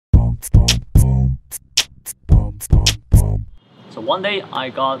So one day I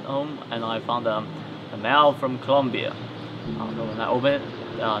got home and I found a mail from Colombia. When I opened it,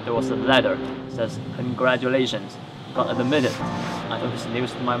 there was a letter. It says, "Congratulations, got admitted." I told this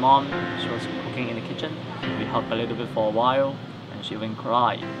news to my mom. She was cooking in the kitchen. We hugged a little bit for a while and she even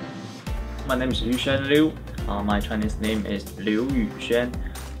cried. My name is YuXuan Liu. My Chinese name is Liu YuXuan.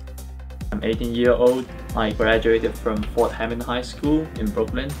 I'm 18 years old. I graduated from Fort Hamilton High School in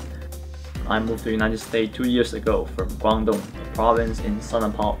Brooklyn. I moved to the United States 2 years ago from Guangdong Province in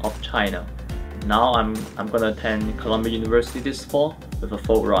southern part of China. Now I'm gonna attend Columbia University this fall with a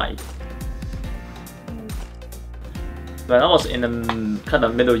full ride. When I was in the kind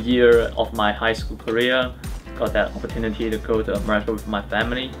of middle year of my high school career, got that opportunity to go to America with my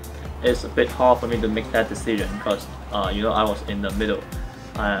family. It's a bit hard for me to make that decision because you know, I was in the middle.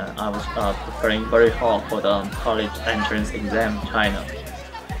 I was preparing very hard for the college entrance exam in China.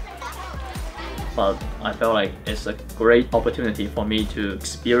 But I felt like it's a great opportunity for me to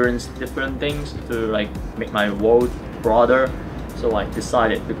experience different things, to like make my world broader. So I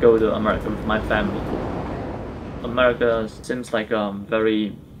decided to go to America with my family. America seems like a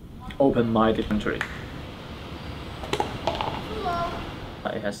very open-minded country.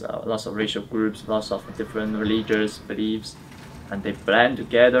 It has lots of racial groups, lots of different religious beliefs, and they blend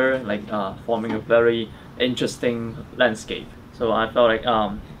together, like forming a very interesting landscape. So I felt like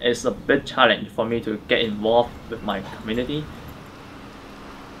it's a big challenge for me to get involved with my community.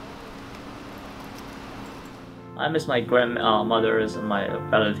 I miss my grandmothers and my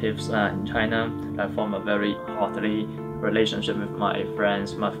relatives in China. I form a very hearty relationship with my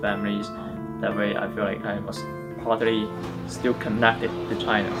friends, my families. That way I feel like I was partly still connected to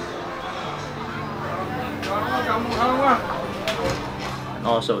China. And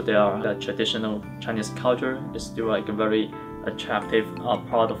also the traditional Chinese culture is still like a very attractive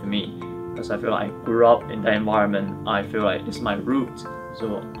part of me, because I feel like I grew up in that environment. I feel like it's my root,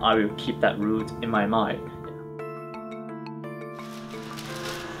 so I will keep that root in my mind.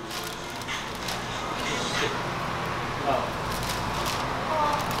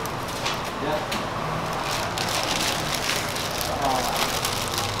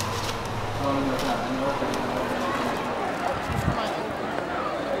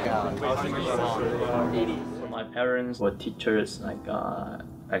 So my parents were teachers like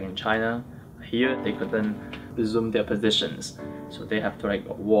back in China. Here they couldn't resume their positions, so they have to like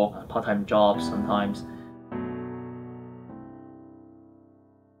work part-time jobs sometimes.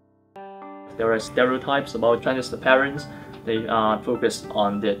 There are stereotypes about Chinese parents. They focus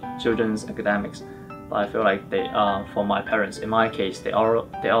on their children's academics, but I feel like they, for my parents, in my case, they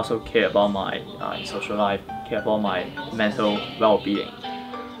also care about my social life, care about my mental well-being.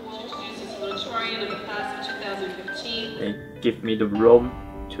 They give me the room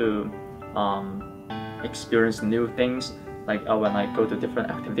to experience new things. Like when I go to different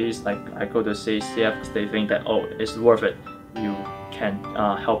activities, like I go to CCF, they think that, oh, it's worth it. You can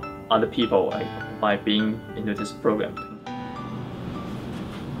help other people like by being into this program.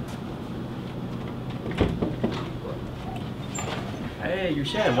 Hey,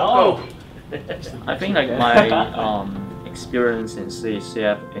 YuXuan, welcome. I think like my experience in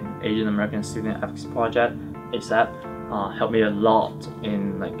CCF in Asian American Student Advocacy Project is that helped me a lot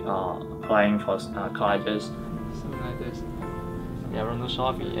in like applying for colleges. Something like this. Yeah, run the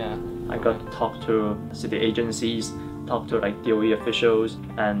shopping. Yeah. I got to talk to city agencies, talk to like DOE officials,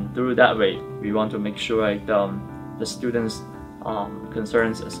 and through that way, we want to make sure like the students'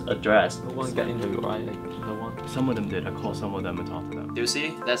 concerns is addressed. No one got interviewed, right? Like, no one. Some of them did. I called some of them and talked to them. Do you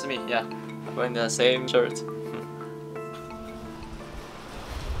see? That's me. Yeah, I'm wearing the same shirt.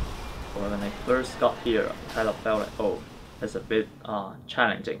 When I first got here, I kind of felt like, oh, it's a bit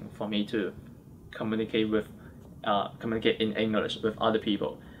challenging for me to communicate in English with other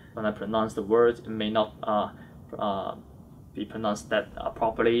people. When I pronounce the words, it may not be pronounced that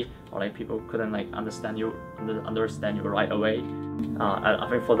properly, or like people couldn't like understand you right away. I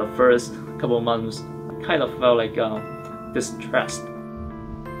think for the first couple of months, I kind of felt like distressed.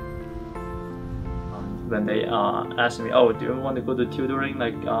 When they asked me, oh, do you want to go to tutoring,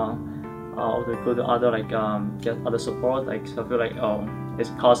 like or to go to other like get other support, like, so I feel like, oh,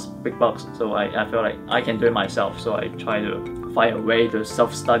 it costs big bucks, so I feel like I can do it myself. So I try to find a way to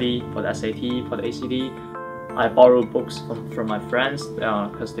self-study for the SAT, for the ACT. I borrow books from my friends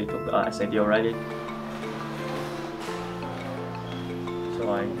because they took the SAT already.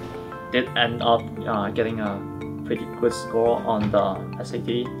 So I did end up getting a pretty good score on the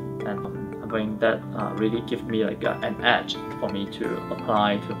SAT, and I think that really gave me like an edge for me to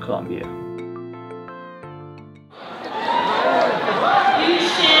apply to Columbia.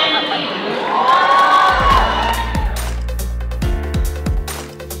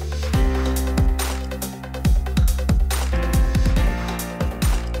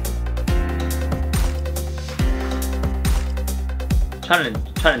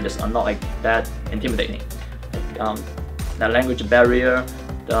 challenges are not like that intimidating. The language barrier,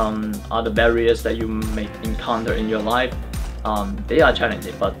 the other barriers that you may encounter in your life, they are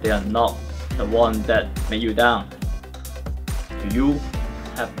challenging, but they are not the one that make you down. Do you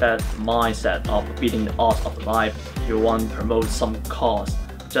have that mindset of beating the odds of life? You want to promote some cause,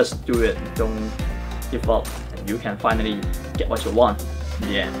 just do it. Don't give up, and you can finally get what you want in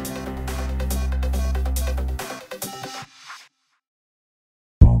the end.